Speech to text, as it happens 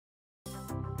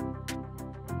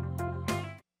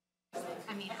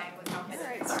mean, I would help it.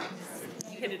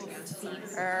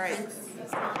 All right.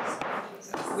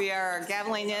 We are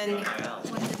gaveling in.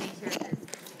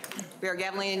 We are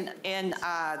gaveling in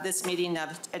this meeting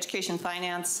of Education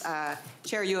Finance.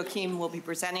 Chair Youakim will be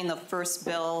presenting the first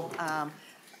bill.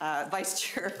 Vice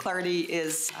Chair Clardy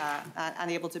is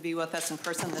unable to be with us in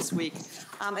person this week.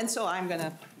 And so I'm going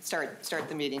to start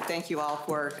the meeting. Thank you all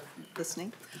for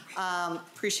listening.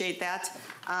 Appreciate that.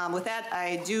 With that,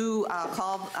 I do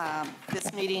call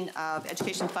this meeting of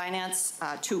Education Finance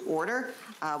to order.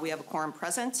 We have a quorum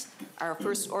present. Our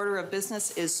first order of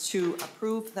business is to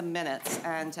approve the minutes.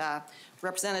 And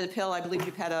Representative Hill, I believe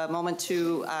you've had a moment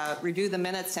to review the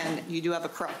minutes, and you do have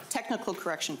a technical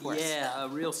correction for us. Yeah, a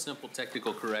real simple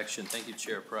technical correction. Thank you,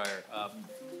 Chair Pryor.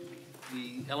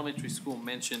 The elementary school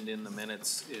mentioned in the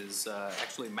minutes is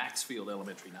actually Maxfield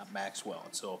Elementary, not Maxwell.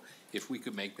 And so if we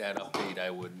could make that update, I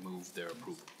would move their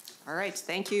approval. All right.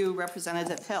 Thank you,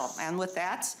 Representative Hill. And with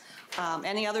that,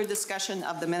 any other discussion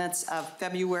of the minutes of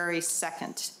February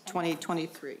 2nd,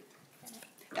 2023?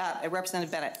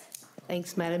 Representative Bennett.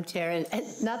 Thanks, Madam Chair. And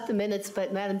not the minutes,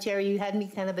 but Madam Chair, you had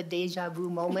me kind of a deja vu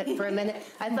moment for a minute.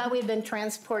 I thought we had been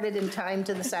transported in time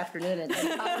to this afternoon.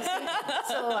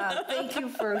 So thank you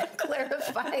for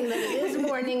clarifying that it is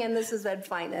morning and this is Ed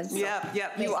Finance. So,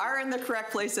 yep. You are in the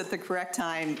correct place at the correct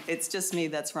time. It's just me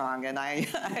that's wrong, and I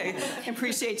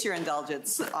appreciate your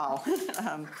indulgence all.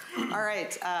 All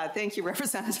right. Thank you,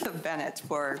 Representative Bennett,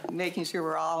 for making sure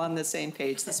we're all on the same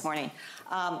page this morning.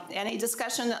 Any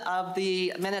discussion of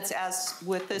the minutes as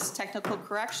with this technical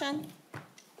correction?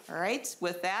 All right,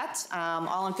 with that,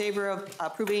 all in favor of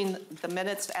approving the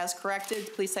minutes as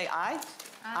corrected, please say aye.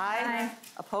 Aye.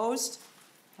 Opposed?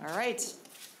 All right.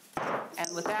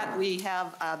 And with that, we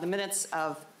have the minutes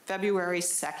of February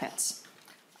 2nd.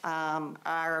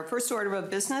 Our first order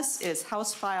of business is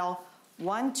House File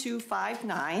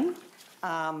 1259.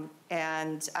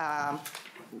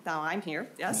 Now I'm here,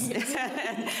 yes.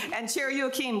 And Chair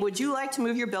Youakim, would you like to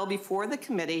move your bill before the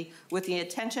committee with the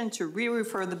intention to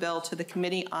re-refer the bill to the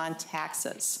Committee on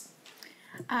Taxes?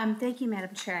 Thank you,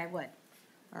 Madam Chair, I would.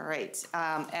 All right,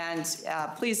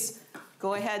 please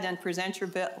go ahead and present your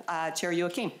bill, Chair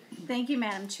Youakim. Thank you,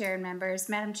 Madam Chair and members.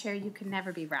 Madam Chair, you can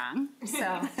never be wrong,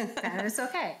 so that is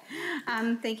okay.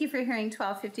 Thank you for hearing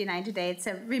 1259 today. It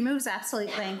removes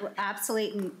obsolete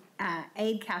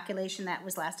aid calculation that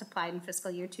was last applied in fiscal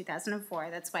year 2004.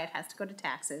 That's why it has to go to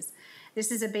taxes.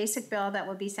 This is a basic bill that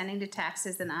will be sending to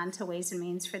taxes and on to Ways and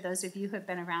Means. For those of you who have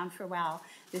been around for a while,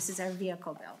 this is our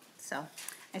vehicle bill. So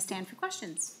I stand for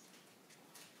questions.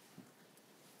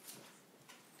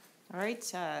 All right,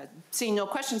 seeing no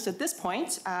questions at this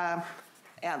point, I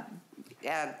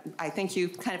think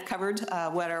you've kind of covered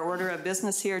what our order of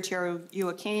business here, Chair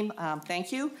Youakim.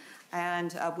 Thank you.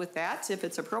 And with that, if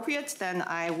it's appropriate, then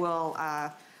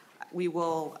Chair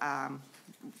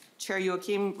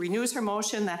Youakim renews her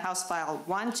motion that House File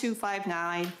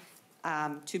 1259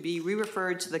 to be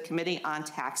re-referred to the Committee on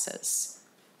Taxes.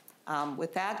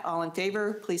 With that, all in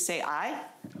favor, please say aye.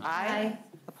 Aye.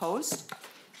 Opposed?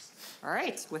 All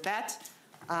right, with that,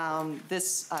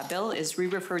 this bill is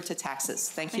re-referred to taxes.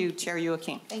 Thank you, Chair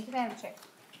Youakim. Thank you, Madam Chair.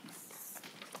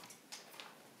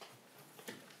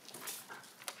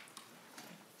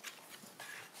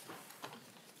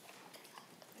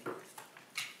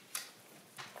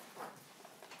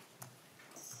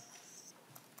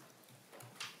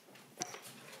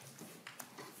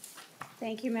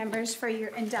 Thank you, members, for your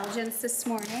indulgence this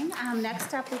morning.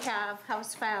 Next up, we have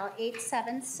House File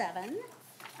 877.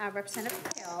 Representative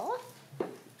Hill. Let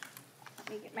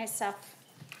me get myself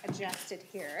adjusted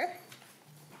here.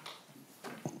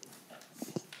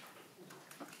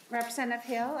 Representative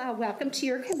Hill, welcome to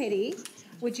your committee.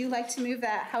 Would you like to move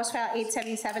that House File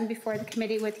 877 before the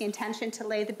committee with the intention to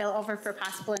lay the bill over for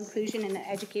possible inclusion in the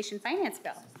Education Finance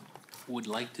Bill? Would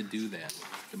like to do that,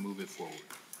 to move it forward.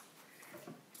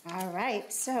 All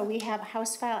right, so we have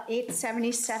House File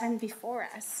 877 before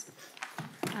us.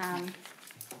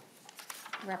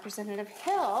 Representative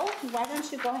Hill, why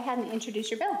don't you go ahead and introduce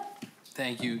your bill?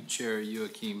 Thank you, Chair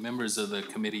Youakim. Members of the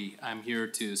committee, I'm here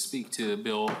to speak to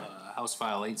Bill House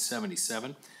File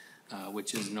 877,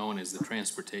 which is known as the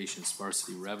Transportation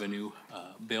Sparsity Revenue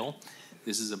Bill.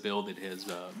 This is a bill that has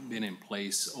been in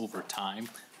place over time.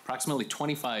 Approximately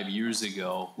 25 years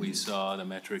ago, we saw the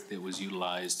metric that was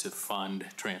utilized to fund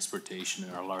transportation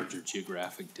in our larger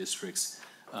geographic districts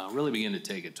really begin to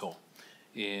take a toll.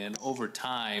 And over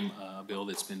time, a bill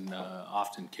that's been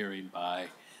often carried by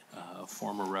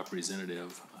former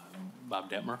Representative Bob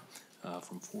Detmer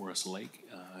from Forest Lake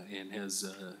and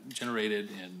has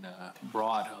generated and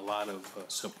brought a lot of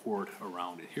support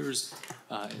around it. Here's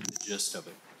the gist of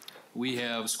it. We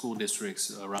have school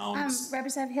districts around,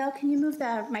 Representative Hill, can you move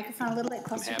the microphone a little bit I'm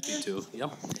closer happy to you? to,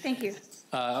 yep. Thank you.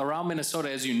 Around Minnesota,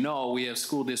 as you know, we have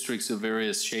school districts of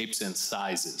various shapes and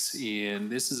sizes. And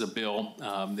this is a bill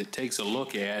that takes a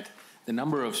look at the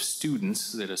number of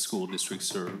students that a school district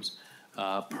serves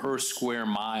per square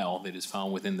mile that is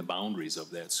found within the boundaries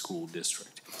of that school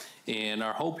district. And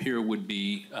our hope here would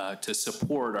be to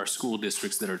support our school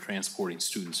districts that are transporting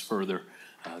students further,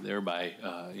 thereby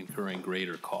incurring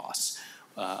greater costs.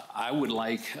 I would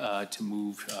like to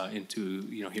move into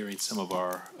hearing some of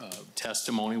our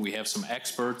testimony. We have some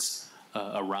experts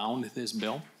around this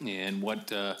bill and what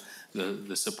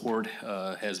the support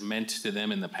has meant to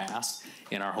them in the past,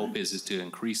 and our hope is to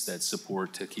increase that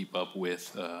support to keep up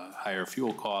with higher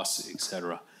fuel costs, et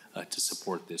cetera, to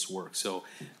support this work. So,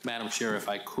 Madam Chair, if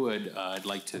I could, I'd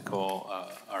like to call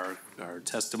our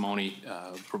testimony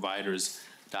providers,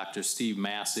 Dr. Steve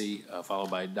Massey, followed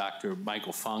by Dr.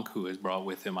 Michael Funk, who has brought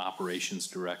with him Operations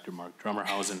Director Mark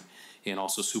Drummerhausen, and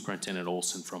also Superintendent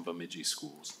Olson from Bemidji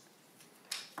Schools.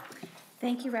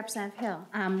 Thank you, Representative Hill.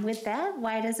 With that,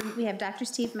 why doesn't we have Dr.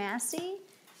 Steve Massey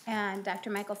and Dr.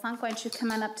 Michael Funk? Why don't you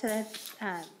come on up to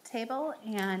the table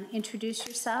and introduce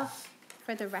yourself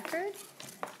for the record?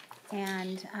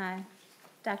 And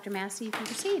Dr. Massey, you can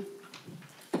proceed.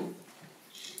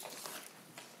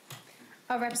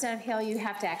 Oh, Representative Hill, you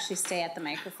have to actually stay at the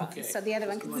microphone. Okay. So the other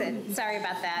one can sit. Sorry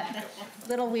about that.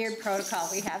 Little weird protocol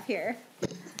we have here.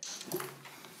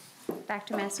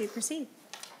 Dr. Massey, proceed.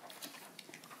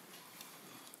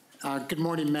 Good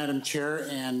morning, Madam Chair,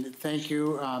 and thank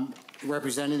you,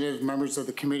 representative members of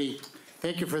the committee.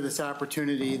 Thank you for this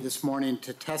opportunity this morning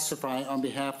to testify on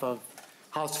behalf of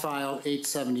House File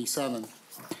 877.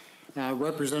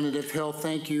 Representative Hill,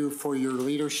 thank you for your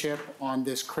leadership on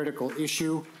this critical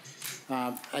issue.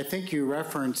 I think you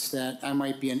referenced that I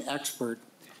might be an expert.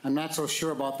 I'm not so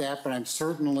sure about that, but I'm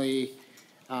certainly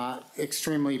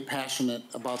extremely passionate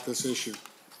about this issue.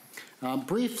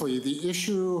 Briefly, the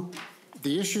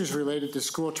issues related to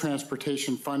school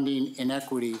transportation funding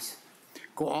inequities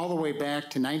go all the way back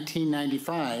to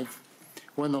 1995,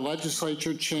 when the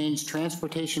legislature changed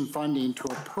transportation funding to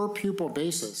a per pupil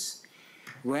basis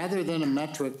rather than a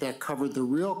metric that covered the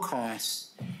real costs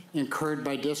incurred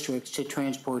by districts to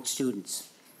transport students.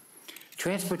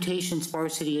 Transportation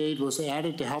sparsity aid was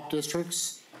added to help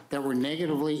districts that were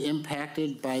negatively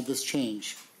impacted by this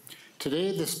change.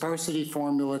 Today, the sparsity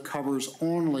formula covers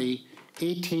only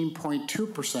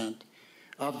 18.2%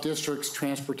 of districts'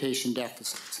 transportation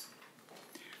deficits.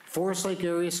 Forest Lake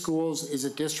Area Schools is a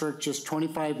district just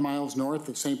 25 miles north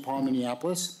of St. Paul,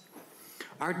 Minneapolis.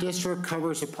 Our district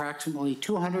covers approximately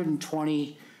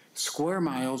 220 square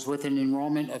miles with an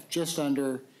enrollment of just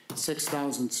under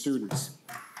 6,000 students.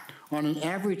 On an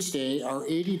average day, our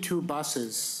 82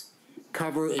 buses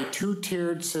cover a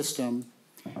two-tiered system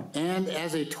and,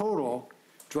 as a total,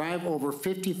 drive over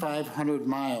 5,500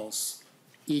 miles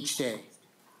each day.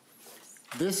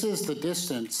 This is the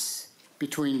distance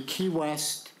between Key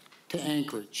West to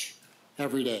Anchorage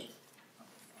every day.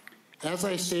 As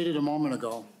I stated a moment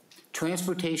ago,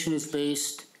 transportation is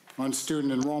based on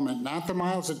student enrollment, not the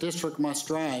miles a district must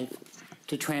drive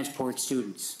to transport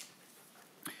students.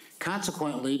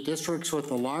 Consequently, districts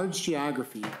with a large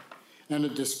geography and a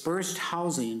dispersed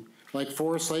housing like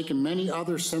Forest Lake and many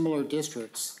other similar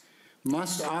districts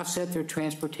must offset their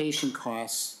transportation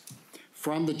costs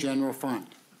from the general fund.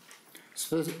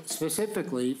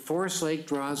 Specifically, Forest Lake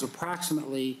draws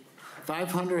approximately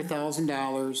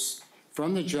 $500,000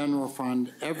 from the general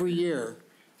fund every year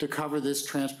to cover this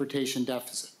transportation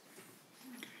deficit.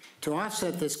 To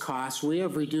offset this cost, we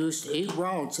have reduced 8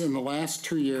 routes in the last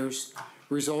 2 years,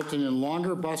 resulting in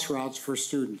longer bus routes for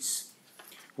students.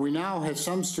 We now have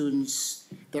some students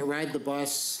that ride the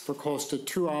bus for close to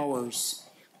 2 hours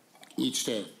each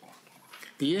day.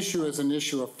 The issue is an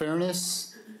issue of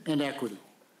fairness and equity.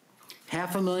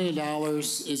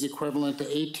 $500,000 is equivalent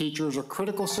to 8 teachers or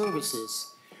critical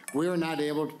services we are not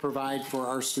able to provide for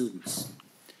our students.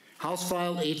 House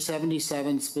File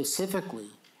 877 specifically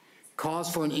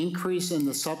calls for an increase in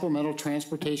the supplemental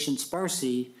transportation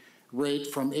sparsity rate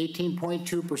from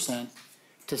 18.2%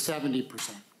 to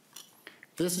 70%.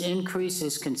 This increase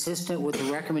is consistent with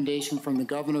the recommendation from the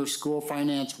Governor's School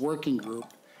Finance Working Group,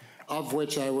 of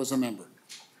which I was a member.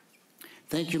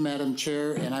 Thank you, Madam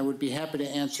Chair, and I would be happy to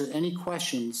answer any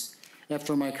questions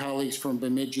after my colleagues from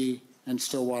Bemidji and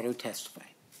Stillwater testify.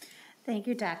 Thank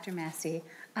you, Dr. Massey.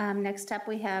 Next up,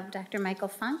 we have Dr. Michael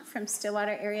Funk from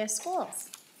Stillwater Area Schools.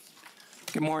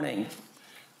 Good morning.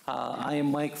 I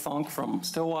am Mike Funk from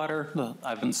Stillwater.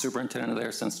 I've been superintendent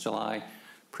there since July.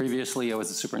 Previously, I was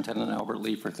the superintendent in Albert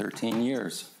Lea for 13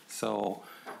 years. So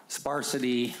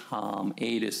Sparsity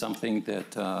aid is something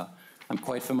that I'm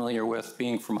quite familiar with,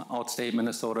 being from outstate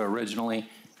Minnesota originally,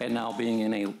 and now being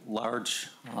in a large,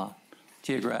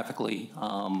 geographically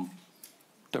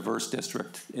diverse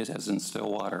district, as in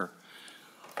Stillwater.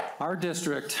 Our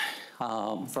district,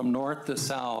 from north to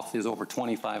south, is over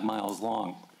 25 miles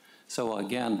long. So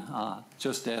again,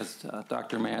 just as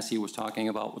Dr. Massey was talking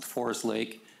about with Forest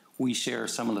Lake, we share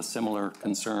some of the similar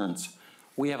concerns.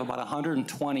 We have about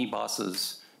 120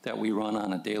 buses that we run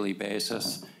on a daily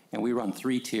basis, and we run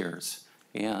 3 tiers.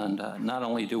 And not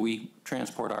only do we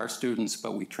transport our students,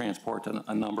 but we transport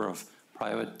a number of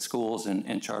private schools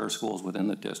and charter schools within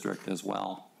the district as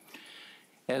well.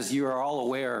 As you are all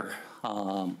aware,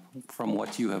 from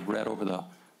what you have read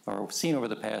or seen over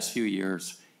the past few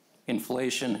years,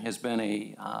 inflation has been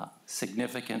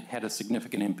had a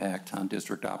significant impact on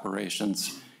district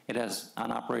operations. It has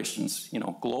on operations,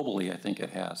 globally, I think it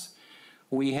has.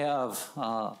 We have,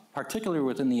 particularly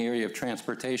within the area of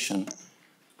transportation,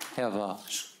 have a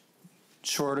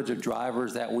shortage of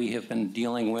drivers that we have been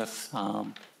dealing with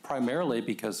primarily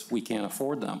because we can't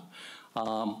afford them.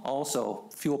 Also,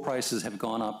 fuel prices have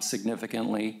gone up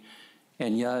significantly,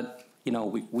 and yet,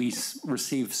 we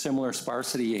receive similar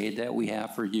sparsity aid that we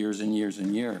have for years and years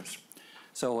and years.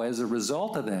 So as a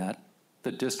result of that,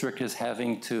 the district is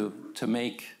having to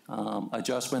make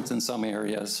adjustments in some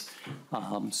areas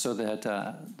so that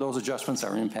those adjustments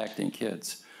are impacting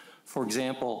kids. For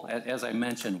example, as I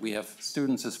mentioned, we have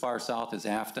students as far south as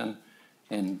Afton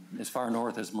and as far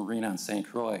north as Marina and St.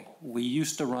 Croix. We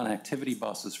used to run activity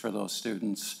buses for those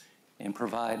students and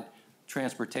provide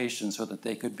transportation so that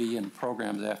they could be in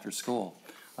programs after school.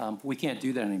 We can't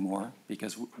do that anymore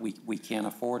because we can't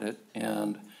afford it.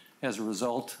 And as a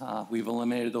result, we've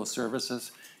eliminated those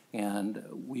services, and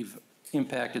we've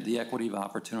impacted the equity of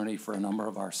opportunity for a number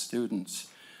of our students.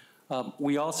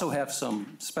 We also have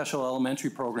some special elementary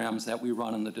programs that we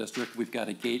run in the district. We've got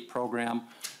a GATE program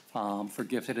for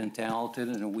gifted and talented,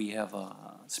 and we have a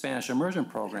Spanish immersion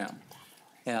program.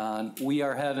 And we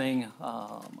are having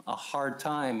a hard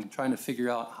time trying to figure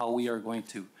out how we are going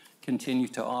to continue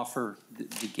to offer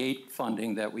the GATE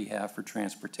funding that we have for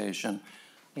transportation.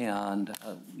 And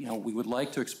we would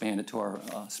like to expand it to our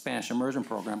Spanish immersion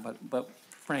program, but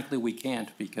frankly we can't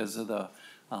because of the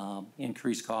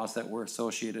increased costs that we're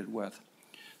associated with.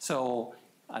 So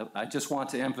I just want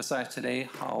to emphasize today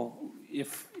how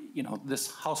if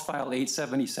this House File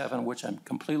 877, which I'm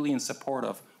completely in support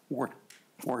of, were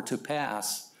to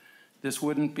pass, this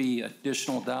wouldn't be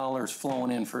additional dollars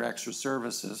flowing in for extra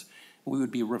services. We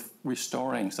would be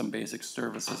restoring some basic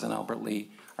services in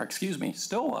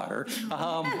Stillwater,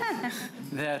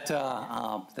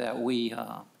 that we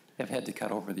have had to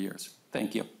cut over the years.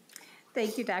 Thank you.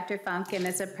 Thank you, Dr. Funk, and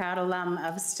as a proud alum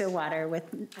of Stillwater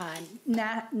with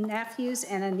nephews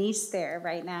and a niece there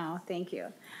right now, thank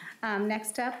you.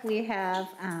 Next up, we have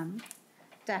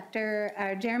Dr.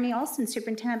 Jeremy Olson,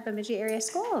 Superintendent of Bemidji Area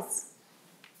Schools.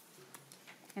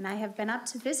 And I have been up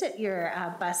to visit your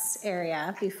bus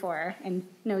area before and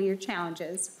know your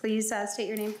challenges. Please state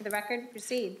your name for the record.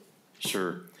 Proceed.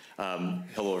 Sure.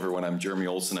 Hello, everyone. I'm Jeremy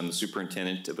Olson. I'm the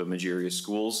Superintendent of Bemidji Area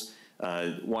Schools.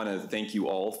 Want to thank you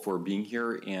all for being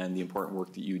here and the important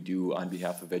work that you do on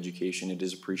behalf of education. It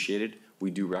is appreciated.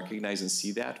 We do recognize and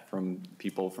see that from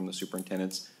people, from the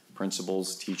superintendents,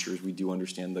 principals, teachers. We do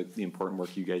understand the important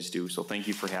work you guys do. So thank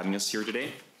you for having us here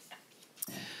today.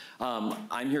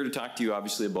 I'm here to talk to you,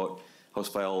 obviously, about House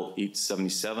File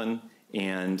 877,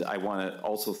 and I want to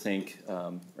also thank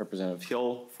Representative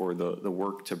Hill for the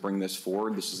work to bring this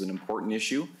forward. This is an important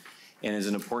issue, and is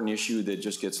an important issue that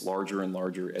just gets larger and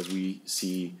larger as we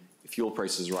see fuel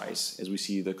prices rise, as we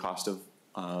see the cost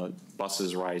of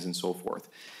buses rise, and so forth.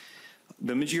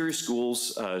 Bemidji Area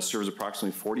Schools serves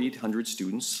approximately 4,800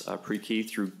 students, pre-K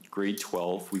through grade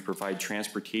 12. We provide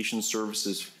transportation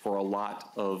services for a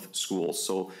lot of schools.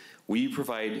 So we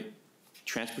provide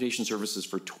transportation services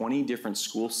for 20 different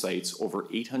school sites over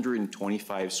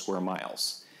 825 square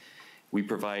miles. We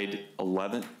provide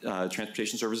 11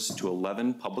 transportation services to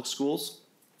 11 public schools,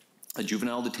 a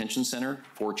juvenile detention center,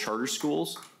 4 charter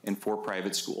schools, and 4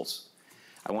 private schools.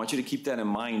 I want you to keep that in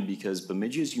mind because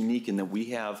Bemidji is unique in that we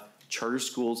have charter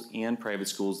schools and private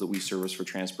schools that we service for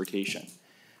transportation.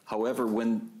 However,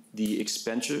 when the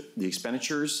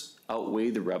expenditures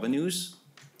outweigh the revenues,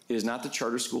 it is not the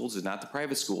charter schools, it is not the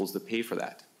private schools that pay for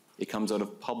that. It comes out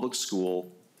of public school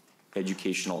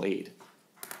educational aid.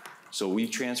 So we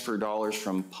transfer dollars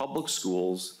from public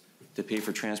schools to pay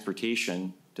for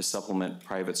transportation to supplement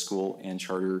private school and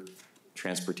charter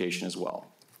transportation as well.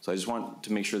 So I just want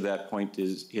to make sure that point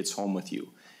hits home with you,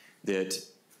 that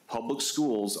Public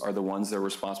schools are the ones that are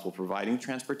responsible for providing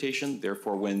transportation.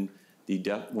 Therefore, when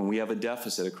we have a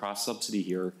deficit across subsidy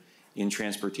here in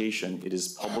transportation, it is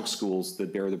public schools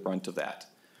that bear the brunt of that.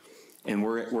 And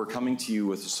we're coming to you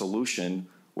with a solution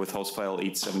with House File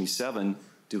 877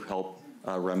 to help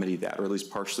remedy that, or at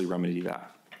least partially remedy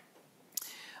that.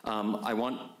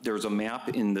 There's a map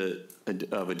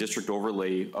of a district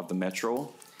overlay of the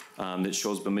metro that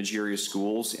shows Bemidji area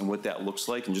schools and what that looks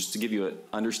like, and just to give you an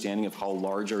understanding of how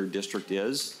large our district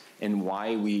is and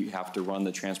why we have to run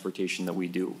the transportation that we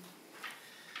do.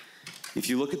 If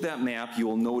you look at that map, you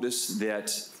will notice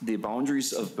that the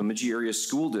boundaries of Bemidji area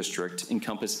school district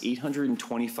encompass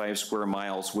 825 square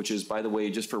miles, which is, by the way,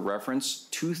 just for reference,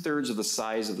 2/3 of the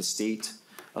size of the state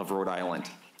of Rhode Island.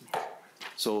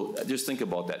 So just think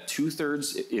about that.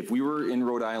 2/3, if we were in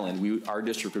Rhode Island, our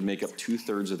district would make up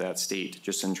 2/3 of that state,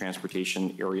 just in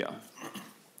transportation area.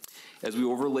 As we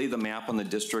overlay the map on the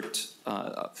district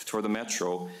toward the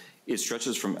metro, it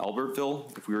stretches from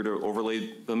Albertville, if we were to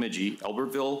overlay Bemidji,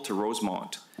 Albertville to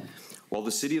Rosemount. While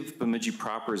the city of Bemidji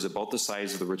proper is about the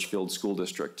size of the Richfield School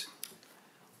District.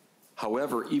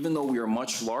 However, even though we are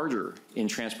much larger in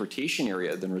transportation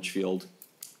area than Richfield,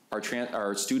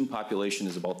 our student population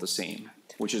is about the same,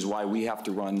 which is why we have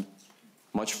to run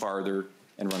much farther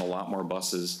and run a lot more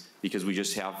buses, because we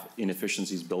just have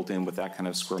inefficiencies built in with that kind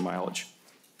of square mileage.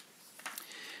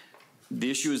 The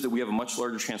issue is that we have a much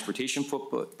larger transportation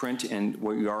footprint, and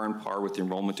we are on par with the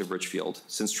enrollment of Richfield.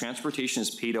 Since transportation is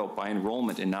paid out by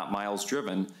enrollment and not miles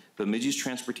driven, Bemidji's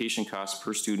transportation costs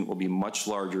per student will be much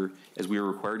larger, as we are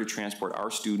required to transport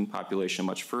our student population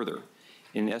much further.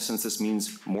 In essence, this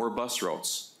means more bus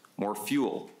routes, more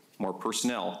fuel, more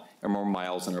personnel, and more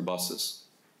miles on our buses.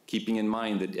 Keeping in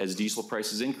mind that as diesel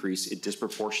prices increase, it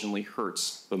disproportionately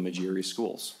hurts Bemidji area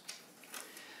schools.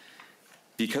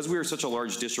 Because we are such a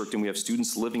large district and we have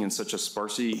students living in such a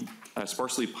sparsely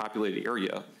populated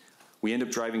area, we end up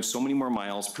driving so many more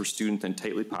miles per student than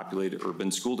tightly populated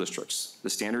urban school districts.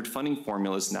 The standard funding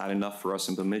formula is not enough for us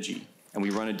in Bemidji, and we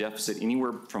run a deficit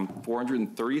anywhere from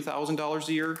 $430,000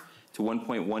 a year to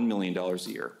 $1.1 million a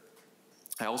year.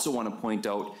 I also want to point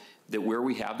out that where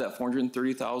we have that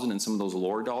 $430,000 and some of those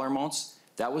lower dollar amounts,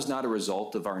 that was not a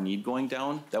result of our need going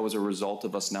down. That was a result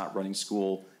of us not running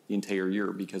school the entire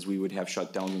year, because we would have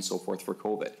shutdowns and so forth for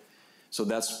COVID. So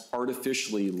that's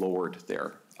artificially lowered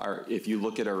there. If you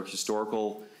look at our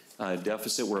historical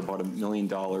deficit, we're about $1 million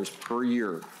per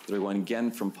year that are going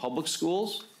again from public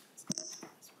schools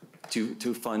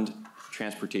to fund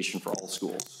transportation for all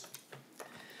schools.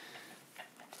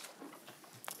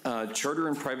 Charter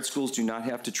and private schools do not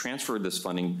have to transfer this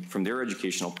funding from their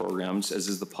educational programs, as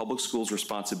is the public school's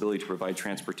responsibility to provide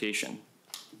transportation.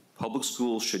 Public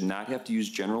schools should not have to use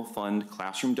general fund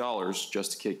classroom dollars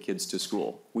just to get kids to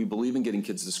school. We believe in getting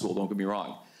kids to school, don't get me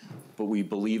wrong, but we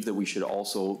believe that we should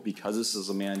also, because this is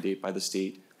a mandate by the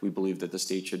state, we believe that the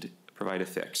state should provide a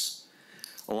fix.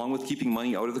 Along with keeping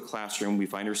money out of the classroom, we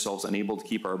find ourselves unable to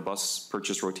keep our bus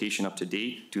purchase rotation up to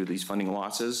date due to these funding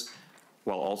losses,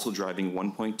 while also driving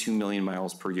 1.2 million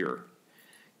miles per year.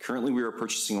 Currently, we are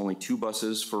purchasing only 2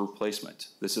 buses for replacement.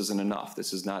 This isn't enough.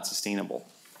 This is not sustainable.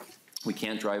 We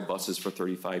can't drive buses for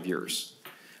 35 years.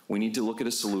 We need to look at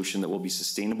a solution that will be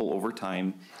sustainable over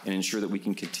time and ensure that we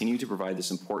can continue to provide this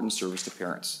important service to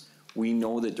parents. We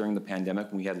know that during the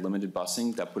pandemic, when we had limited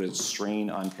busing, that put a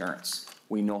strain on parents.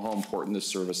 We know how important this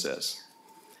service is.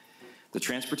 The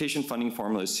transportation funding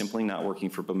formula is simply not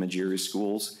working for Bemidji area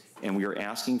schools, and we are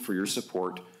asking for your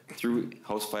support through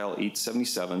House File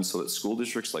 877 so that school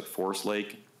districts like Forest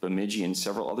Lake, Bemidji, and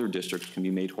several other districts can be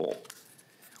made whole.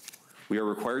 We are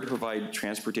required to provide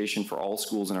transportation for all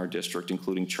schools in our district,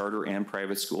 including charter and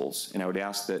private schools, and I would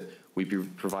ask that we be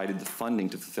provided the funding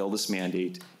to fulfill this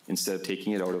mandate instead of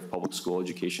taking it out of public school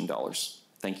education dollars.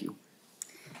 Thank you.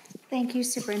 Thank you,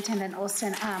 Superintendent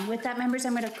Olson. With that, members,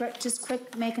 I'm going to just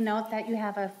make a note that you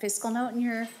have a fiscal note in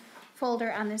your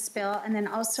folder on this bill, and then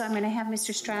also I'm going to have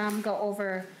Mr. Strom go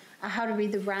over how to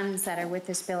read the runs that are with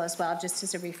this bill as well, just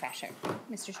as a refresher.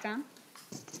 Mr. Strom?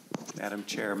 Madam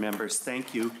Chair, members,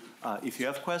 thank you. If you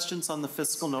have questions on the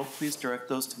fiscal note, please direct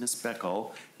those to Ms.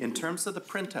 Beckel. In terms of the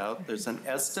printout, there's an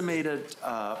estimated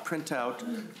printout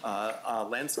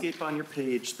landscape on your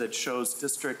page that shows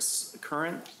district's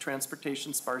current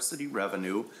transportation sparsity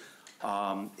revenue.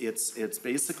 It's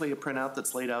basically a printout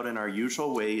that's laid out in our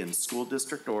usual way in school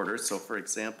district order. So for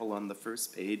example, on the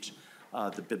first page,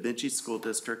 the Bemidji School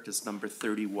District is number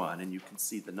 31, and you can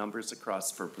see the numbers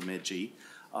across for Bemidji.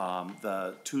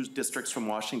 The 2 districts from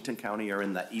Washington County are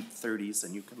in the 830s,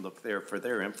 and you can look there for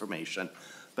their information.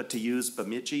 But to use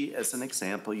Bemidji as an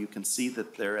example, you can see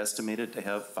that they're estimated to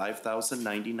have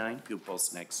 5,099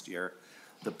 pupils next year.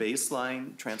 The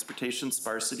baseline transportation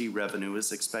sparsity revenue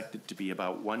is expected to be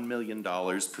about $1 million,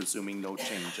 presuming no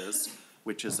changes,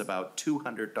 which is about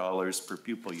 $200 per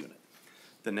pupil unit.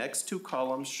 The next two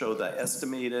columns show the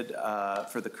estimated,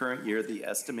 for the current year, the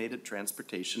estimated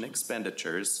transportation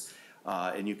expenditures.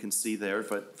 And you can see there,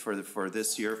 but for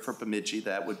this year for Bemidji,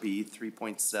 that would be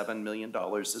 $3.7 million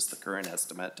is the current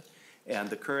estimate. And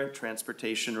the current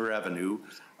transportation revenue,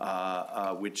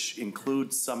 which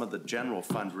includes some of the general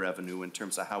fund revenue in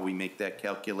terms of how we make that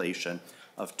calculation,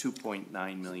 of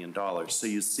 $2.9 million. So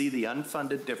you see the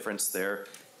unfunded difference there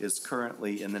is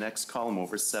currently in the next column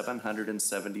over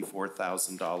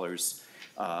 $774,000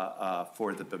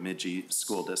 for the Bemidji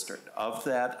School District. Of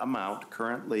that amount,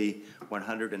 currently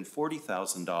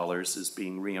 $140,000 is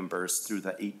being reimbursed through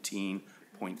the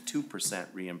 18.2%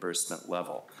 reimbursement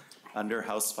level. Under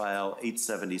House File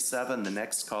 877, the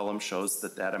next column shows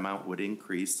that that amount would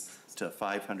increase to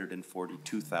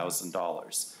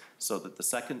 $542,000. So that the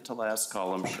second to last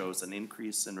column shows an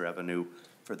increase in revenue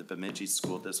for the Bemidji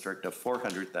School District of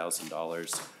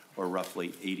 $400,000, or roughly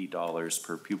 $80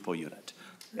 per pupil unit.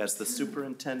 As the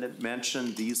superintendent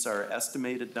mentioned, these are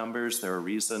estimated numbers. There are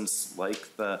reasons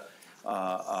like the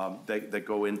that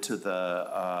go into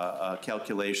the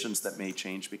calculations that may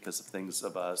change because of things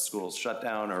of a school's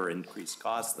shutdown or increased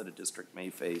costs that a district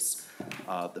may face.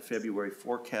 The February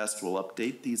forecast will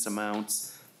update these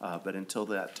amounts, but until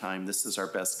that time, this is our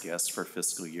best guess for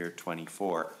fiscal year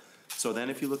 24. So then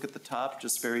if you look at the top,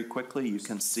 just very quickly, you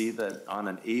can see that on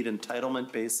an aid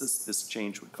entitlement basis, this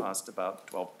change would cost about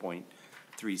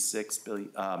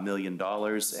 $12.36 million,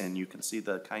 and you can see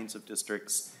the kinds of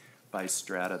districts by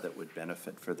strata that would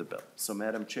benefit for the bill. So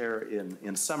Madam Chair,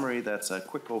 in summary, that's a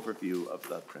quick overview of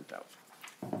the printout.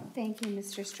 Thank you,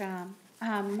 Mr. Strom.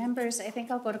 Members, I think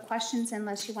I'll go to questions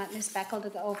unless you want Ms. Beckel to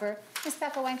go over. Ms.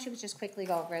 Beckel, why don't you just quickly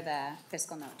go over the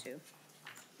fiscal note too?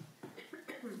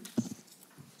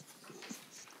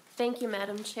 Thank you,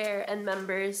 Madam Chair and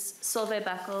members. Solveig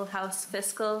Beckel, House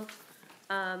Fiscal.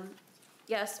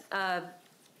 Yes,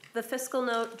 the fiscal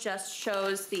note just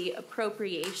shows the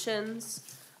appropriations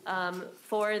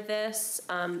for this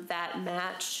that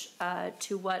match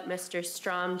to what Mr.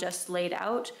 Strom just laid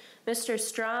out. Mr.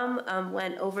 Strom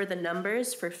went over the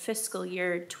numbers for fiscal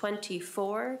year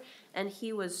 24, and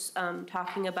he was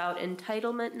talking about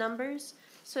entitlement numbers.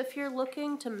 So if you're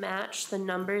looking to match the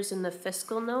numbers in the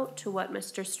fiscal note to what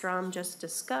Mr. Strom just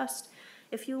discussed,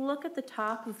 if you look at the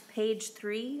top of page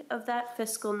 3 of that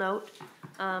fiscal note,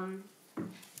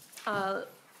 the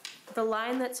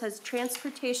line that says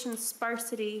transportation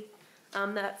sparsity,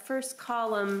 that first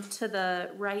column to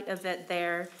the right of it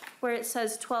there, where it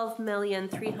says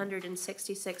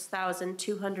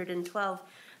 12,366,212,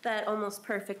 that almost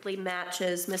perfectly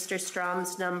matches Mr.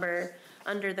 Strom's number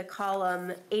under the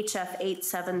column HF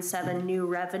 877 new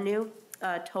revenue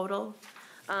total.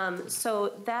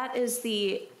 So that is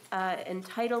the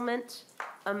entitlement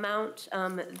amount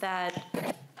that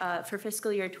for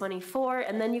fiscal year 24,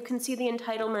 and then you can see the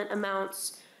entitlement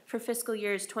amounts for fiscal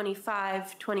years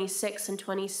 25, 26, and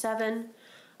 27.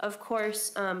 Of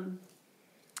course,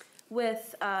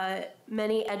 with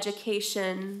many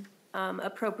education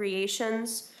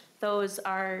appropriations, those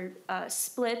are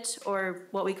split, or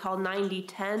what we call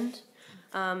 90-10.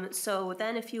 So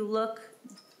then if you look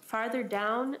farther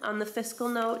down on the fiscal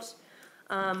note,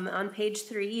 on page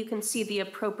 3, you can see the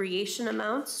appropriation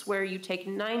amounts where you take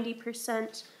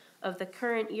 90% of the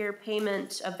current year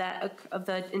payment of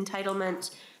the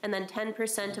entitlement, and then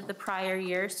 10% of the prior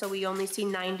year. So we only see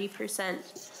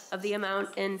 90% of the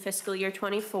amount in fiscal year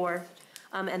 24,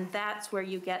 and that's where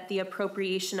you get the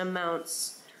appropriation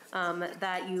amounts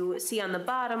that you see on the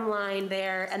bottom line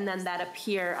there, and then that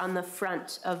appear on the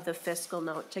front of the fiscal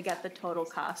note to get the total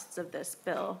costs of this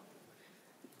bill.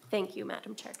 Thank you,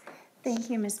 Madam Chair. Thank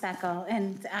you, Ms. Beckel.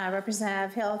 And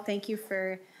Representative Hill, thank you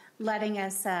for letting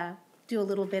us do a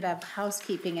little bit of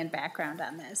housekeeping and background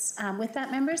on this. With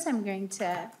that, members, I'm going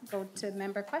to go to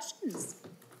member questions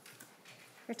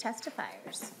for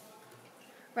testifiers.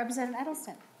 Representative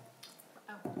Edelson.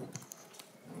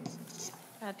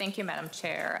 Thank you, Madam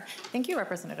Chair. Thank you,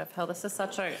 Representative Hill. This is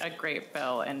such a great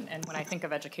bill, and when I think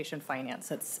of education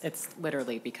finance, it's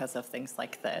literally because of things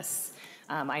like this.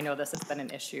 I know this has been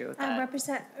an issue. That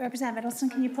Representative Edelson,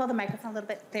 can you pull the microphone a little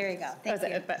bit? There you go. Thank you.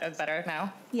 Is it better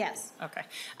now? Yes. Okay.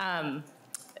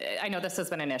 I know this has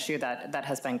been an issue that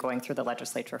has been going through the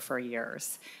legislature for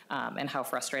years, and how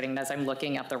frustrating. As I'm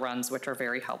looking at the runs, which are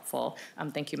very helpful,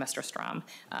 thank you, Mr. Strom,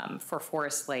 for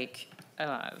Forest Lake,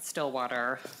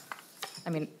 Stillwater, I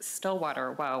mean,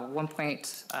 Stillwater, wow,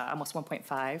 almost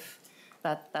 1.5.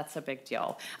 That's a big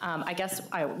deal. I guess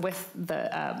with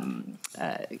the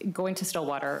going to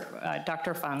Stillwater,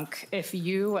 Dr. Funk, if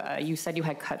you said you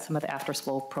had cut some of the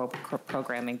after-school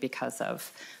programming because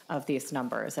of these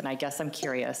numbers, and I guess I'm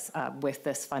curious, with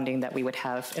this funding that we would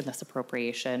have in this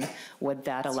appropriation, would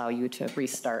that allow you to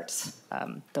restart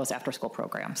those after-school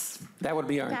programs? That would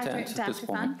be our intent at this Dr.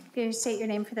 point. Funk, could you state your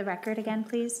name for the record again,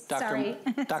 please? Sorry.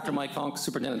 Dr. Mike Funk,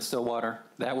 Superintendent Stillwater,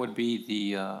 that would be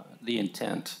the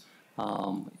intent.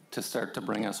 To start to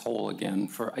bring us whole again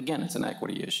again, it's an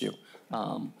equity issue.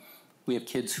 We have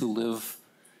kids who live,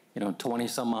 20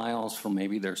 some miles from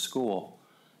maybe their school,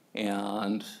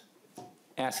 and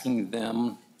asking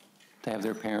them to have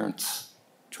their parents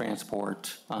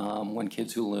transport when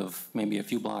kids who live maybe a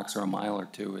few blocks or a mile or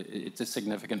two, it's a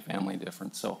significant family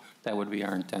difference. So that would be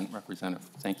our intent, Representative.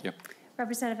 Thank you.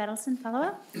 Representative Edelson, follow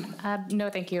up? No,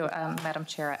 thank you, Madam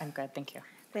Chair. I'm good. Thank you.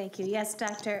 Thank you. Yes,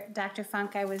 Dr.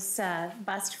 Funk, I was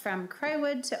bused from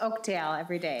Croywood to Oakdale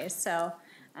every day, so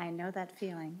I know that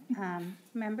feeling.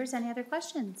 Members, any other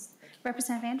questions?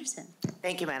 Representative Anderson.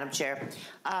 Thank you, Madam Chair.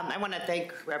 I want to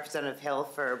thank Representative Hill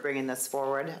for bringing this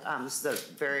forward. This is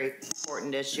a very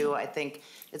important issue. I think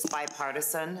it's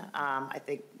bipartisan. I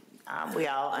think we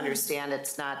all understand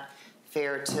it's not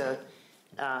fair to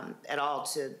at all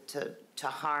to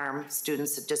harm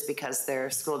students just because their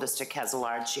school district has a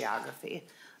large geography.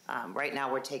 Right now,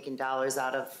 we're taking dollars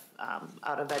out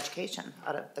of education,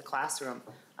 out of the classroom,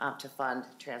 to fund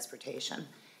transportation.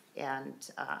 And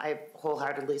I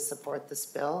wholeheartedly support this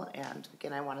bill. And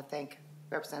again, I want to thank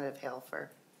Representative Hill for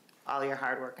all your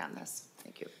hard work on this.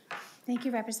 Thank you. Thank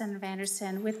you, Representative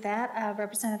Anderson. With that,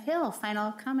 Representative Hill,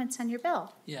 final comments on your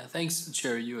bill. Yeah, thanks,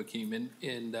 Chair Youakim,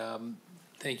 and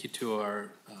thank you to our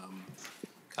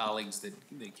colleagues that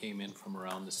came in from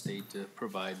around the state to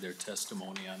provide their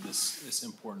testimony on this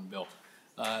important bill.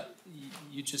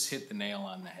 You just hit the nail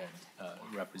on the head,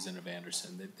 Representative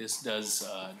Anderson, that this does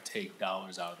take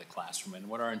dollars out of the classroom. And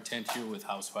what our intent here with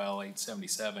House File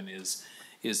 877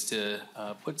 is to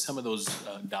put some of those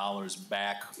dollars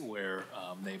back where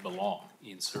they belong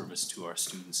in service to our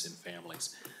students and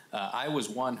families. I was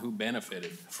one who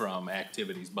benefited from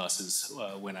activities buses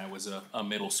when I was a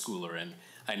middle schooler, and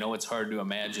I know it's hard to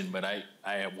imagine, but I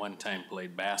at one time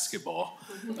played basketball,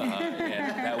 and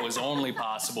that was only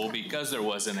possible because there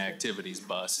was an activities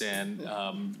bus, and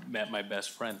met my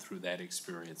best friend through that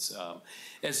experience.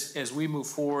 As we move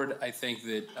forward, I think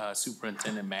that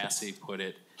Superintendent Massey put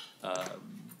it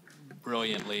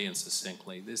brilliantly and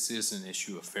succinctly. This is an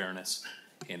issue of fairness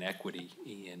and equity,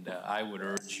 and I would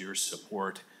urge your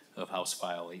support of House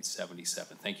File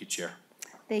 877. Thank you, Chair.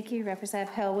 Thank you,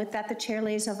 Representative Hill. With that, the chair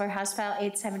lays over House File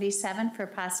 877 for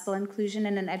possible inclusion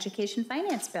in an education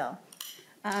finance bill.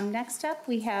 Next up,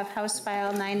 we have House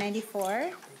File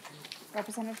 994.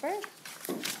 Representative Berg.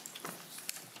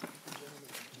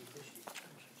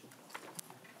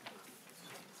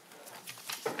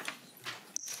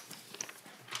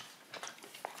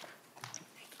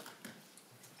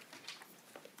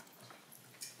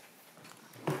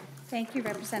 Thank you,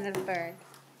 Representative Berg.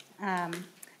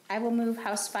 I will move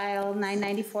House File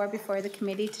 994 before the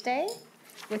committee today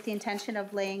with the intention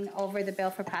of laying over the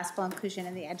bill for possible inclusion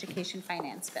in the education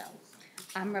finance bill.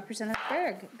 Representative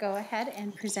Berg, go ahead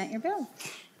and present your bill.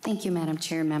 Thank you, Madam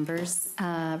Chair, members.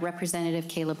 Representative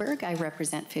Kayla Berg, I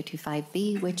represent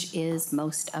 55B, which is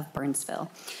most of Burnsville.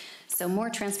 So more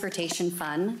transportation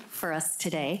fun for us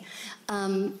today.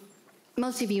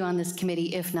 Most of you on this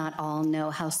committee, if not all, know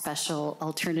how special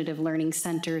alternative learning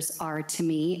centers are to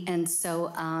me. And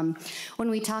so when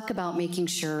we talk about making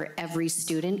sure every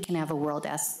student can have a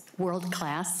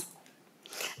world-class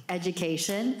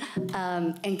education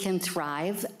and can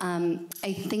thrive,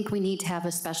 I think we need to have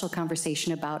a special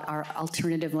conversation about our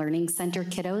alternative learning center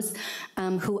kiddos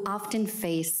who often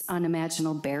face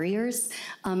unimaginable barriers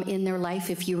in their life.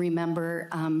 If you remember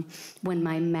when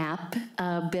my MAP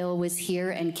bill was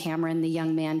here and Cameron, the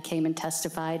young man, came and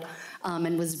testified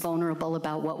and was vulnerable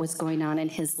about what was going on in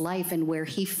his life and where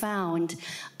he found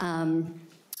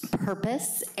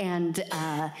purpose and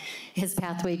his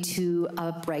pathway to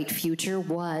a bright future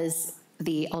was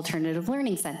the Alternative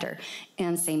Learning Center.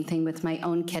 And same thing with my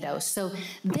own kiddo. So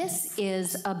this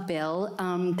is a bill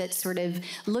that sort of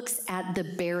looks at the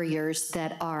barriers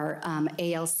that our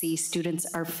ALC students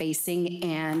are facing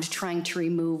and trying to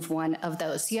remove one of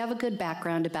those. So you have a good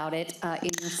background about it in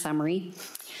your summary.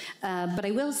 But I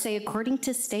will say, according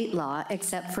to state law,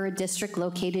 except for a district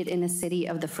located in a city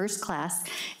of the first class,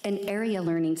 an area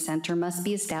learning center must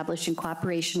be established in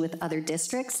cooperation with other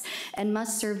districts and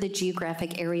must serve the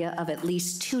geographic area of at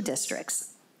least 2 districts.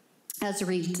 As a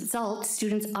result,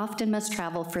 students often must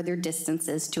travel further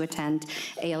distances to attend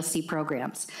ALC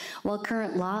programs. While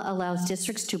current law allows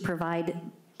districts to provide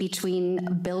between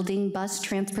building bus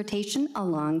transportation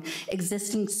along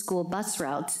existing school bus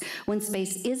routes, when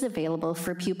space is available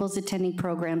for pupils attending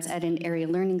programs at an area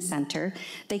learning center,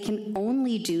 they can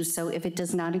only do so if it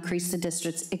does not increase the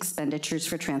district's expenditures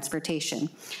for transportation.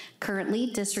 Currently,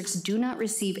 districts do not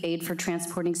receive aid for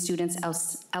transporting students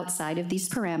outside of these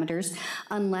parameters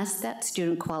unless that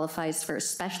student qualifies for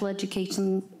special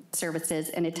education services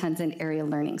and attends an area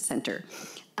learning center.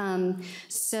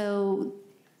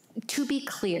 To be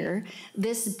clear,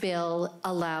 this bill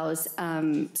allows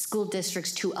school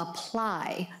districts to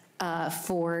apply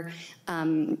for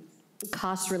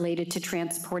costs related to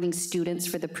transporting students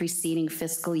for the preceding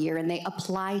fiscal year, and they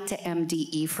apply to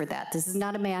MDE for that. This is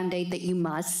not a mandate that you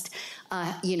must,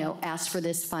 ask for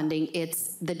this funding.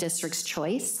 It's the district's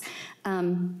choice.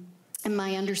 And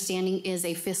my understanding is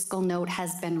a fiscal note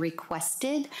has been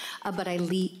requested, but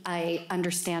I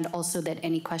understand also that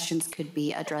any questions could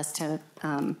be addressed to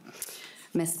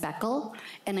Ms. Beckel.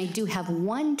 And I do have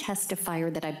one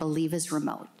testifier that I believe is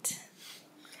remote.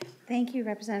 Thank you,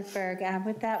 Representative Berg.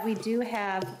 With that, we do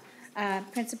have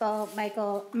Principal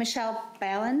Michelle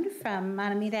Balland from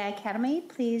Mahtomedi Academy.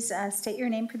 Please state your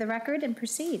name for the record and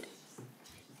proceed.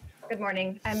 Good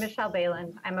morning. I'm Michelle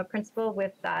Balin. I'm a principal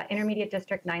with Intermediate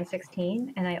District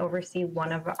 916, and I oversee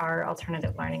one of our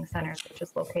alternative learning centers, which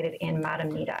is located in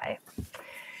Mahtomedi.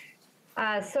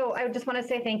 So I just want to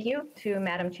say thank you to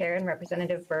Madam Chair and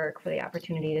Representative Berg for the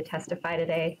opportunity to testify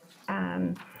today.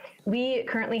 We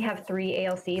currently have 3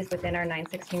 ALCs within our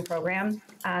 916 program.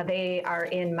 They are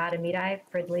in Mahtomedi,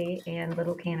 Fridley, and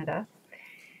Little Canada.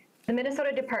 The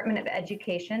Minnesota Department of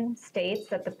Education states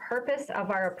that the purpose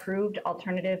of our approved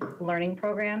alternative learning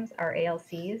programs, our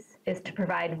ALCs, is to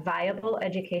provide viable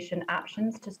education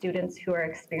options to students who are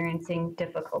experiencing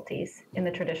difficulties in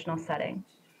the traditional setting.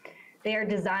 They are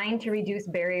designed to reduce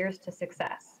barriers to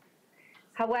success.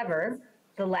 However,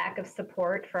 the lack of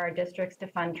support for our districts to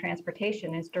fund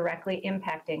transportation is directly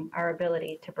impacting our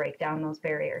ability to break down those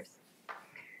barriers.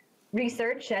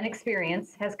 Research and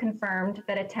experience has confirmed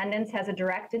that attendance has a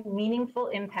direct and meaningful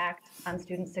impact on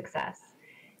student success.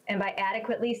 And by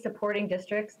adequately supporting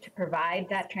districts to provide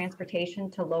that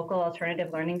transportation to local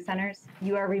alternative learning centers,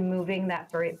 you are removing that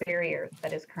barrier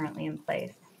that is currently in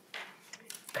place.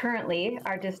 Currently,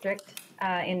 our district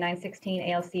in 916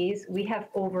 ALCs, we have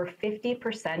over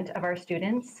 50% of our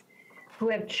students who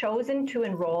have chosen to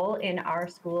enroll in our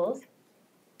schools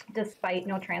despite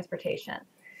no transportation.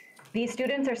 These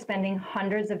students are spending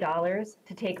hundreds of dollars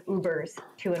to take Ubers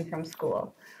to and from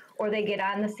school, or they get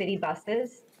on the city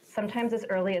buses, sometimes as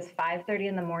early as 5:30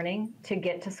 in the morning to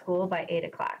get to school by 8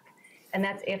 o'clock. And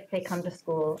that's if they come to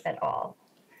school at all.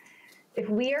 If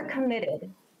we are committed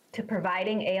to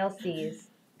providing ALCs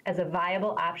as a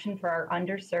viable option for our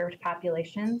underserved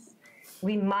populations,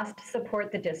 we must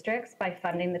support the districts by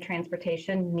funding the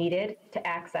transportation needed to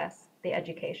access the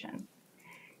education.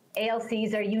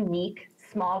 ALCs are unique,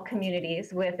 small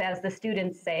communities with, as the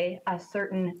students say, a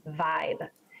certain vibe.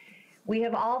 We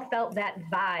have all felt that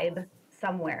vibe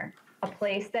somewhere, a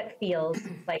place that feels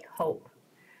like hope.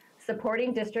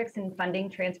 Supporting districts in funding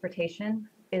transportation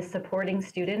is supporting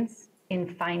students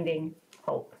in finding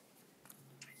hope.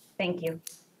 Thank you.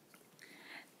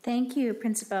 Thank you,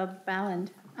 Principal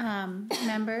Balland.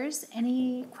 Members,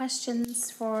 any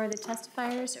questions for the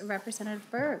testifiers or Representative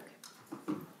Berg?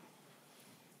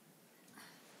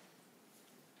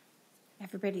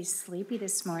 Everybody's sleepy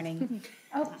this morning.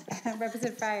 Oh,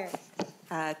 Representative Fryer.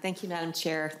 Thank you, Madam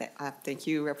Chair. Thank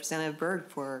you, Representative Berg,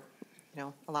 for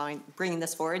bringing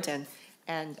this forward,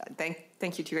 and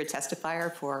thank you to your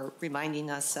testifier for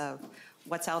reminding us of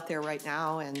what's out there right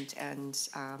now and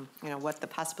what the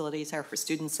possibilities are for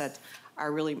students that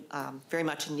are really very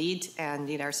much in need and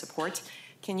need our support.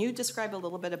 Can you describe a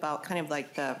little bit about kind of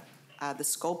like the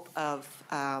scope of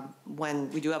when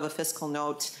we do have a fiscal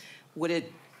note? Would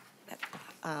it?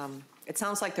 It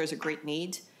sounds like there's a great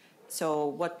need. So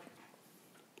what,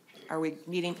 are we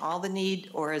meeting all the need,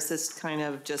 or is this kind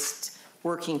of just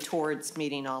working towards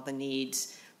meeting all the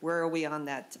needs? Where are we on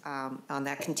that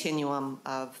continuum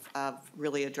of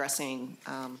really addressing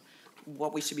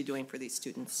what we should be doing for these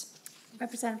students?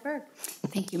 Representative Berg.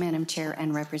 Thank you, Madam Chair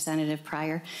and Representative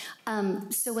Pryor.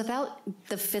 So without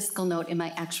the fiscal note in my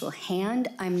actual hand,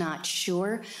 I'm not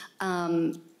sure.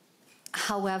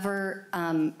 However,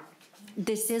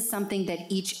 This is something that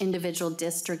each individual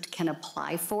district can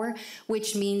apply for,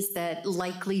 which means that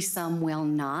likely some will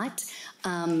not.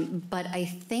 But I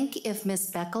think if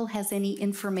Ms. Beckel has any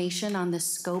information on the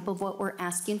scope of what we're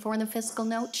asking for in the fiscal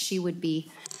note, she would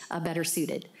be better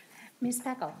suited. Ms.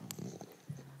 Beckel.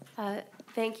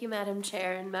 Thank you, Madam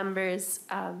Chair and members.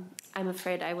 I'm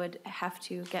afraid I would have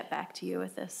to get back to you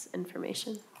with this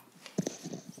information.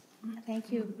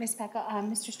 Thank you, Ms. Beckel.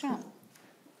 Mr. Strom.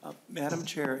 Madam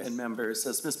Chair and members,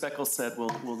 as Ms. Beckel said,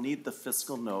 we'll need the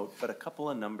fiscal note, but a couple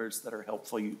of numbers that are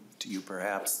helpful to you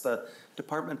perhaps. The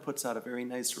department puts out a very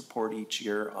nice report each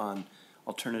year on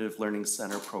alternative learning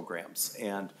center programs.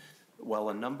 And while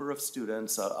a number of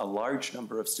students, a large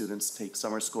number of students take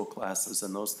summer school classes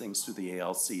and those things through the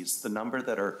ALCs, the number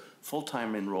that are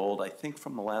full-time enrolled, I think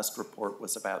from the last report,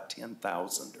 was about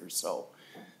 10,000 or so.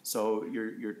 So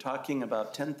you're talking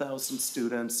about 10,000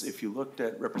 students. If you looked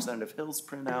at Representative Hill's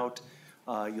printout,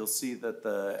 you'll see that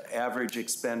the average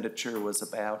expenditure was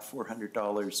about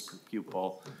 $400 per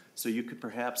pupil. So you could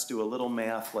perhaps do a little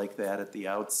math like that at the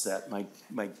outset.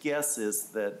 My guess is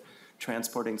that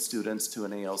transporting students to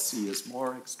an ALC is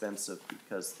more expensive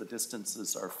because the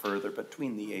distances are further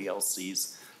between the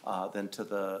ALCs than to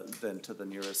the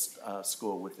nearest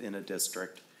school within a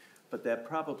district. But that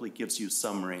probably gives you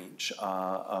some range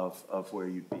of where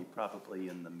you'd be, probably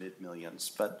in the mid-millions.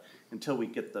 But until we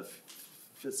get the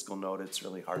fiscal note, it's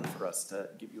really hard for us to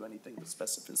give you anything with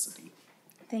specificity.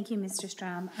 Thank you, Mr.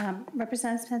 Strom.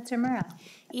 Representative Spencer-Murrell.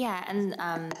 Yeah,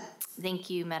 and thank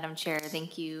you, Madam Chair.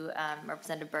 Thank you,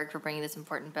 Representative Berg, for bringing this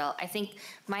important bill. I think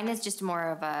mine is just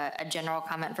more of a general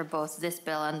comment for both this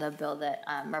bill and the bill that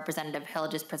Representative Hill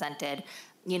just presented.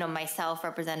 You know, myself,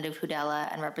 Representative Hudella,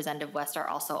 and Representative West are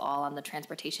also all on the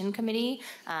Transportation Committee.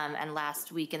 And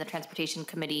last week in the Transportation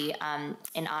Committee,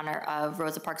 in honor of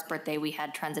Rosa Parks' birthday, we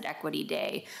had Transit Equity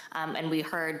Day. And we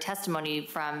heard testimony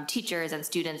from teachers and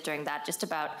students during that just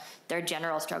about their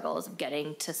general struggles of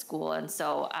getting to school. And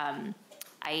so I'm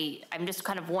just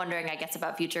kind of wondering, I guess,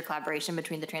 about future collaboration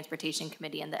between the Transportation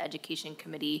Committee and the Education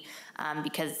Committee,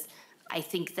 because I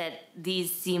think that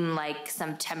these seem like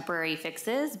some temporary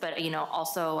fixes, but, you know,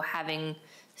 also having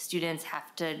students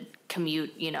have to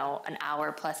commute, you know, an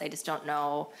hour plus, I just don't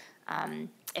know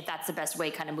if that's the best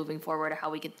way kind of moving forward or how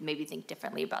we could maybe think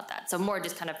differently about that. So more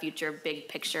just kind of future big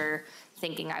picture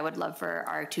thinking. I would love for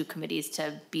our two committees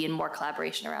to be in more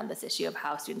collaboration around this issue of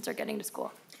how students are getting to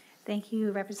school. Thank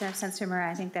you, Representative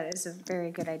Spencer-Murrell. I think that is a very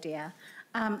good idea.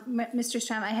 Mr.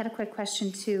 Strom, I had a quick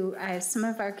question too. Some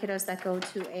of our kiddos that go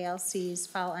to ALCs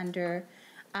fall under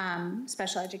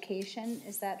special education.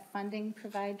 Is that funding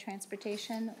provide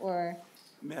transportation or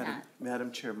not?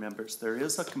 Madam Chair, members, there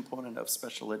is a component of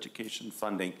special education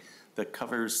funding that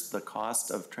covers the cost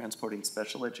of transporting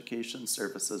special education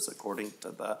services according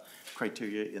to the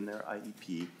criteria in their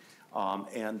IEP.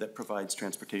 And that provides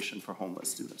transportation for homeless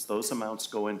students. Those amounts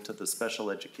go into the special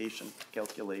education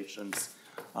calculations.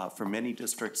 For many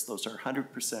districts, those are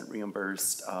 100%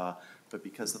 reimbursed, but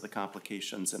because of the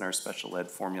complications in our special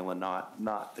ed formula,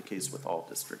 not the case with all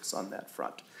districts on that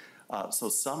front. So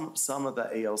some of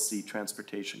the ALC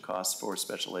transportation costs for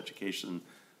special education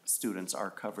students are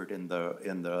covered in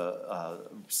the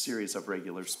series of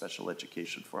regular special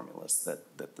education formulas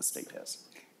that the state has.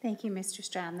 Thank you, Mr.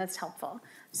 Strom. That's helpful.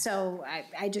 So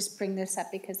I just bring this up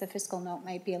because the fiscal note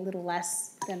might be a little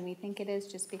less than we think it is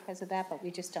just because of that, but we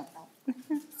just don't know.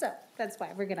 So that's why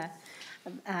we're gonna,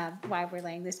 why we're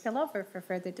laying this bill over for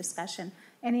further discussion.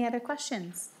 Any other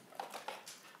questions?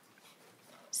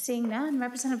 Seeing none,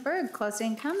 Representative Berg,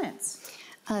 closing comments.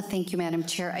 Thank you, Madam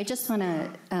Chair. I just want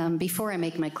to, before I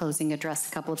make my closing address,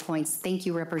 a couple of points. Thank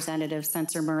you, Representative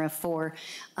Spencer-Murrell, for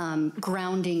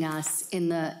grounding us in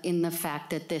the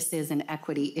fact that this is an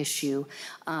equity issue,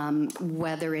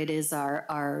 whether it is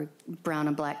our brown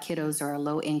and black kiddos or our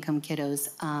low-income kiddos.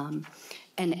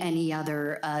 And any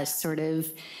other sort of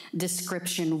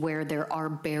description where there are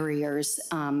barriers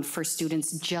for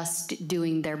students just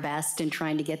doing their best and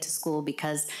trying to get to school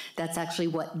because that's actually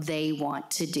what they want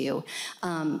to do.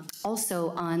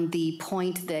 Also, on the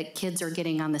point that kids are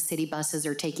getting on the city buses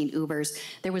or taking Ubers,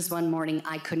 there was one morning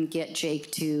I couldn't get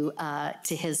Jake to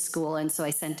his school, and so I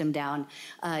sent him down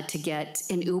to get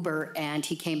an Uber, and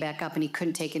he came back up and he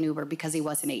couldn't take an Uber because he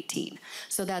wasn't 18.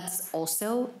 So that's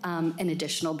also an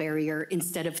additional barrier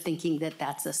instead of thinking that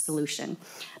that's a solution.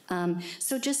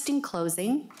 So just in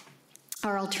closing,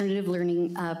 Our alternative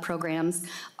learning programs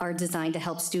are designed to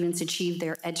help students achieve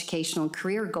their educational and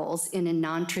career goals in a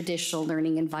non-traditional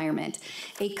learning environment.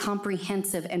 A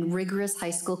comprehensive and rigorous high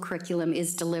school curriculum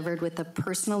is delivered with a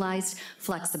personalized,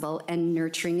 flexible, and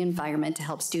nurturing environment to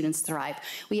help students thrive.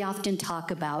 We often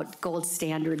talk about gold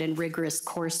standard and rigorous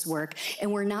coursework,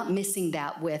 and we're not missing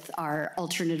that with our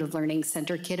alternative learning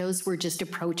center kiddos. We're just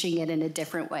approaching it in a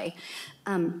different way.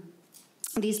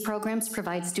 These programs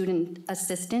provide student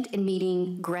assistance in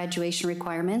meeting graduation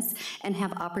requirements and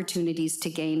have opportunities to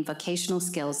gain vocational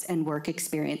skills and work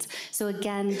experience. So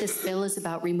again, this bill is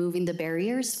about removing the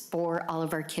barriers for all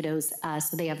of our kiddos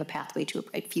so they have a pathway to a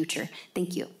bright future.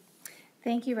 Thank you.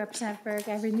 Thank you, Representative Berg.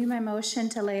 I renew my motion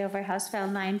to lay over House File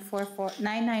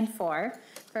 994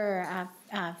 for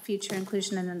future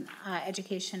inclusion in an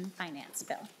education finance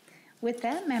bill. With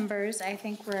that, members, I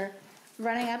think we're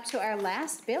running up to our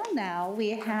last bill now.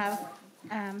 We have,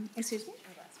 excuse me?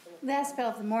 Last bill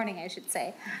of the morning, I should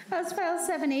say. House File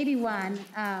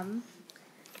 781,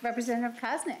 Representative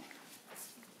Koznick.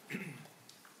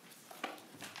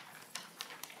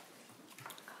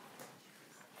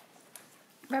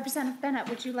 Representative Bennett,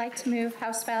 would you like to move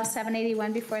House File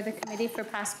 781 before the Committee for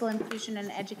Possible Inclusion in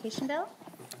Education Bill?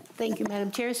 Thank you, Madam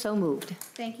Chair. So moved.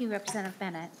 Thank you, Representative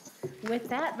Bennett. With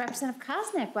that, Representative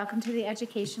Koznick, welcome to the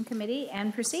Education Committee,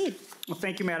 and proceed. Well,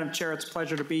 thank you, Madam Chair. It's a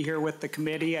pleasure to be here with the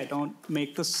committee. I don't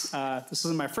make this, this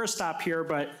isn't my first stop here,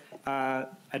 but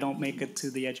I don't make it to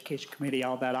the Education Committee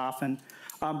all that often.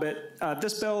 But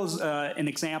this bill is an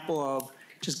example of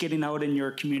just getting out in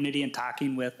your community and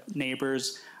talking with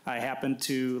neighbors. I happened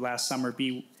to last summer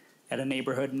be at a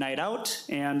neighborhood night out,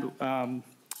 and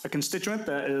a constituent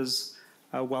that is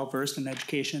well-versed in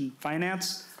education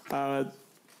finance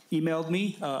emailed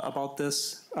me about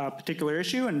this particular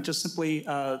issue, and just simply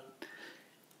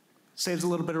saves a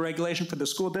little bit of regulation for the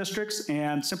school districts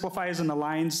and simplifies and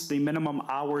aligns the minimum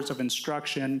hours of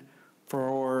instruction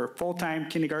for full-time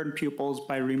kindergarten pupils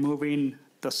by removing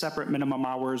the separate minimum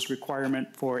hours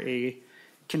requirement for a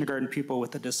kindergarten pupil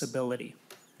with a disability.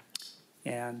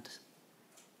 And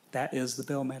that is the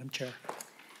bill, Madam Chair.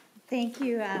 Thank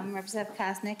you, Representative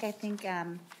Koznick. I think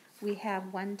we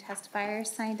have one testifier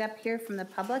signed up here from the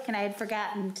public, and I had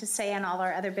forgotten to say on all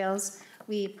our other bills,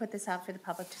 we put this out for the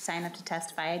public to sign up to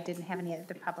testify. I didn't have any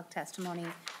other public testimony,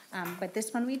 but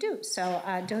this one we do. So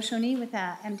Doshoni with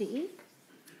MDE.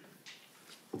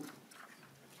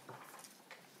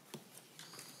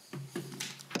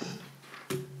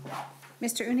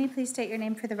 Mr. Uni, please state your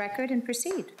name for the record and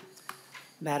proceed.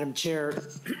 Madam Chair,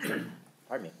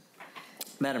 pardon me.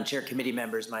 Madam Chair, committee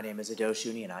members, my name is Adosh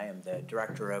Uni, and I am the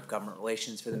Director of Government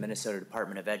Relations for the Minnesota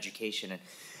Department of Education. And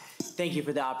thank you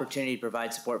for the opportunity to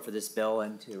provide support for this bill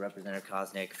and to Representative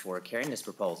Koznick for carrying this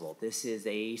proposal. This is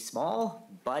a small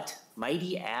but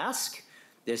mighty ask.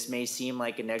 This may seem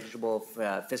like a negligible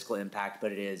fiscal impact,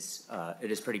 but it is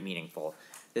pretty meaningful.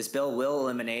 This bill will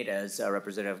eliminate, as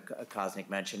Representative Koznick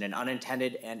mentioned, an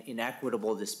unintended and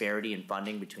inequitable disparity in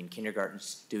funding between kindergarten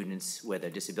students with a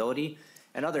disability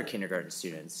and other kindergarten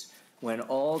students. When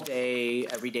all-day,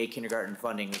 everyday kindergarten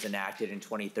funding was enacted in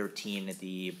 2013,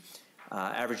 the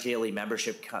average daily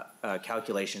membership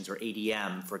calculations, or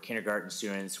ADM, for kindergarten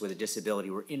students with a disability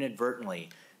were inadvertently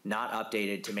not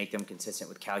updated to make them consistent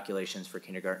with calculations for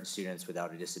kindergarten students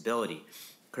without a disability.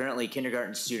 Currently,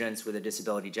 kindergarten students with a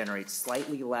disability generate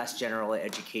slightly less general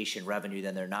education revenue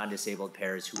than their non-disabled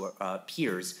peers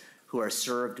who are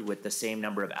served with the same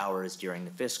number of hours during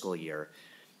the fiscal year.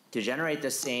 To generate the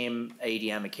same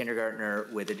ADM, a kindergartner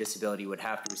with a disability would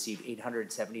have to receive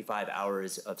 875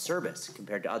 hours of service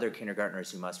compared to other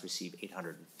kindergartners who must receive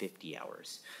 850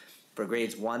 hours. For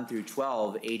grades 1 through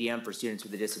 12, ADM for students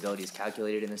with a disability is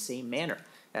calculated in the same manner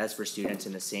as for students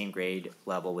in the same grade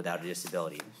level without a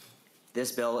disability.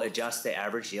 This bill adjusts the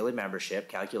average daily membership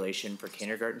calculation for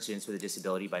kindergarten students with a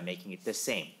disability by making it the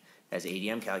same as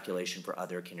ADM calculation for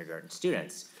other kindergarten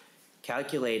students.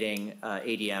 Calculating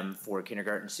ADM for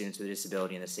kindergarten students with a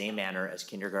disability in the same manner as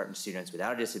kindergarten students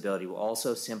without a disability will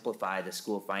also simplify the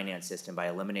school finance system by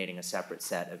eliminating a separate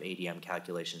set of ADM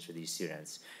calculations for these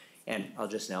students. And I'll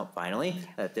just note, finally,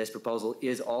 that this proposal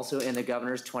is also in the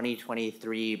governor's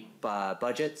 2023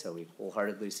 budget, so we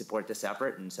wholeheartedly support this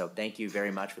effort. And so thank you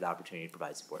very much for the opportunity to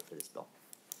provide support for this bill.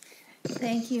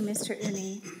 Thank you, Mr.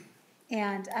 Uni.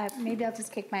 And maybe I'll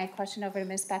just kick my question over to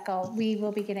Ms. Beckel. We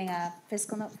will be getting a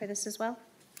fiscal note for this as well.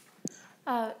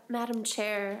 Madam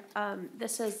Chair,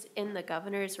 this is in the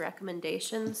governor's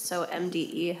recommendations, so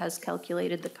MDE has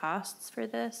calculated the costs for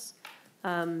this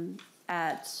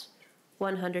at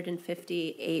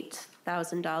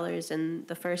 $158,000 in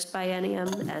the first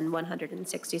biennium and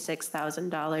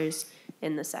 $166,000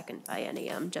 in the second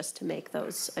biennium, just to make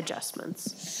those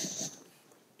adjustments.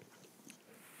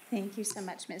 Thank you so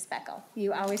much, Ms. Beckel.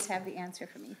 You always have the answer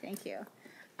for me. Thank you.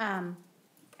 I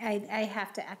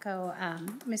have to echo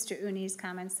Mr. Uni's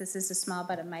comments. This is a small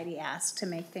but a mighty ask to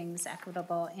make things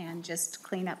equitable and just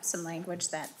clean up some language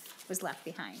that was left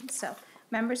behind. So,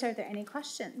 members, are there any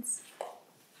questions?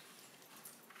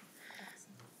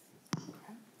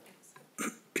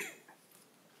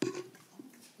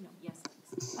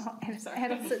 Oh,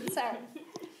 Edelson, sorry.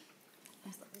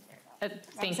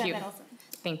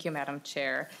 Thank you, Madam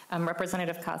Chair.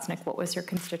 Representative Kosnick, what was your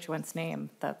constituent's name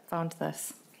that found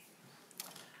this?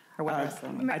 Or what was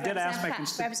I did ask my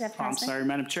I'm sorry,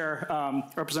 Madam Chair.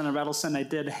 Representative Edelson, I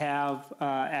did have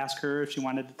ask her if she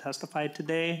wanted to testify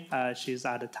today. She's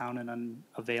out of town and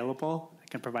unavailable. I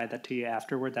can provide that to you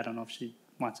afterward. I don't know if she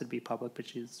wants it to be public, but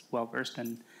she's well-versed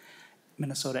in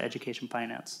Minnesota education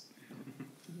finance,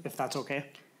 if that's okay.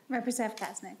 Representative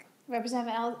Kosnick.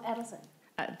 Representative Edelson.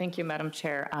 Thank you, Madam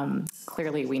Chair.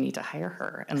 Clearly, we need to hire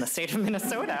her in the state of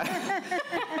Minnesota.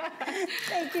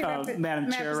 Thank you,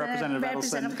 Madam Chair, Representative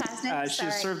Edelson. Kosnick,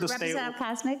 she's served the state. Representative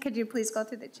Kosnick, could you please go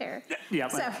through the chair? Yeah.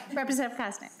 So, Representative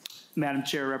Kosnick. Madam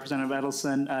Chair, Representative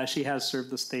Edelson, she has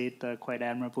served the state quite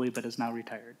admirably, but is now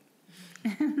retired.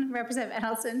 Representative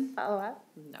Edelson, follow up?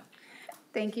 No.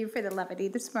 Thank you for the levity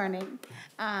this morning.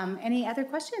 Any other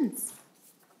questions?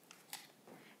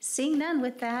 Seeing none,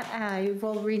 with that, I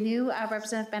will renew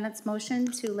Representative Bennett's motion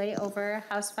to lay over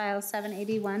House File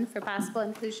 781 for possible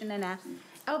inclusion in a,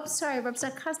 oh, sorry,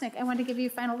 Representative Kosnick, I want to give you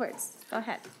final words. Go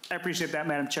ahead. I appreciate that,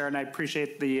 Madam Chair, and I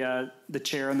appreciate the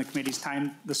chair and the committee's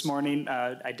time this morning.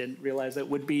 I didn't realize it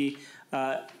would be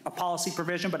a policy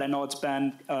provision, but I know it's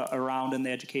been around in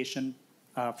the education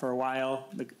for a while,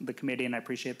 the committee, and I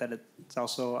appreciate that it's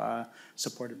also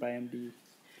supported by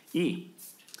MDE.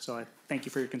 So I thank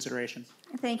you for your consideration.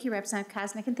 Thank you, Representative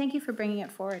Kosnick, and thank you for bringing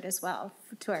it forward as well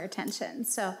to our attention.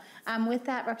 So with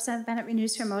that, Representative Bennett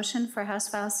renews her motion for House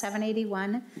File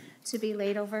 781 to be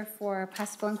laid over for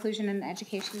possible inclusion in the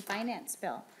education finance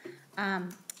bill.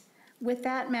 With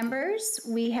that, members,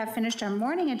 we have finished our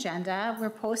morning agenda.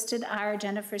 We're posted our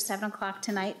agenda for 7 o'clock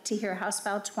tonight to hear House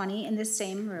File 20 in the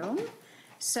same room.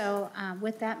 So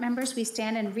with that, members, we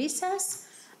stand in recess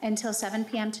until 7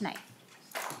 p.m. tonight.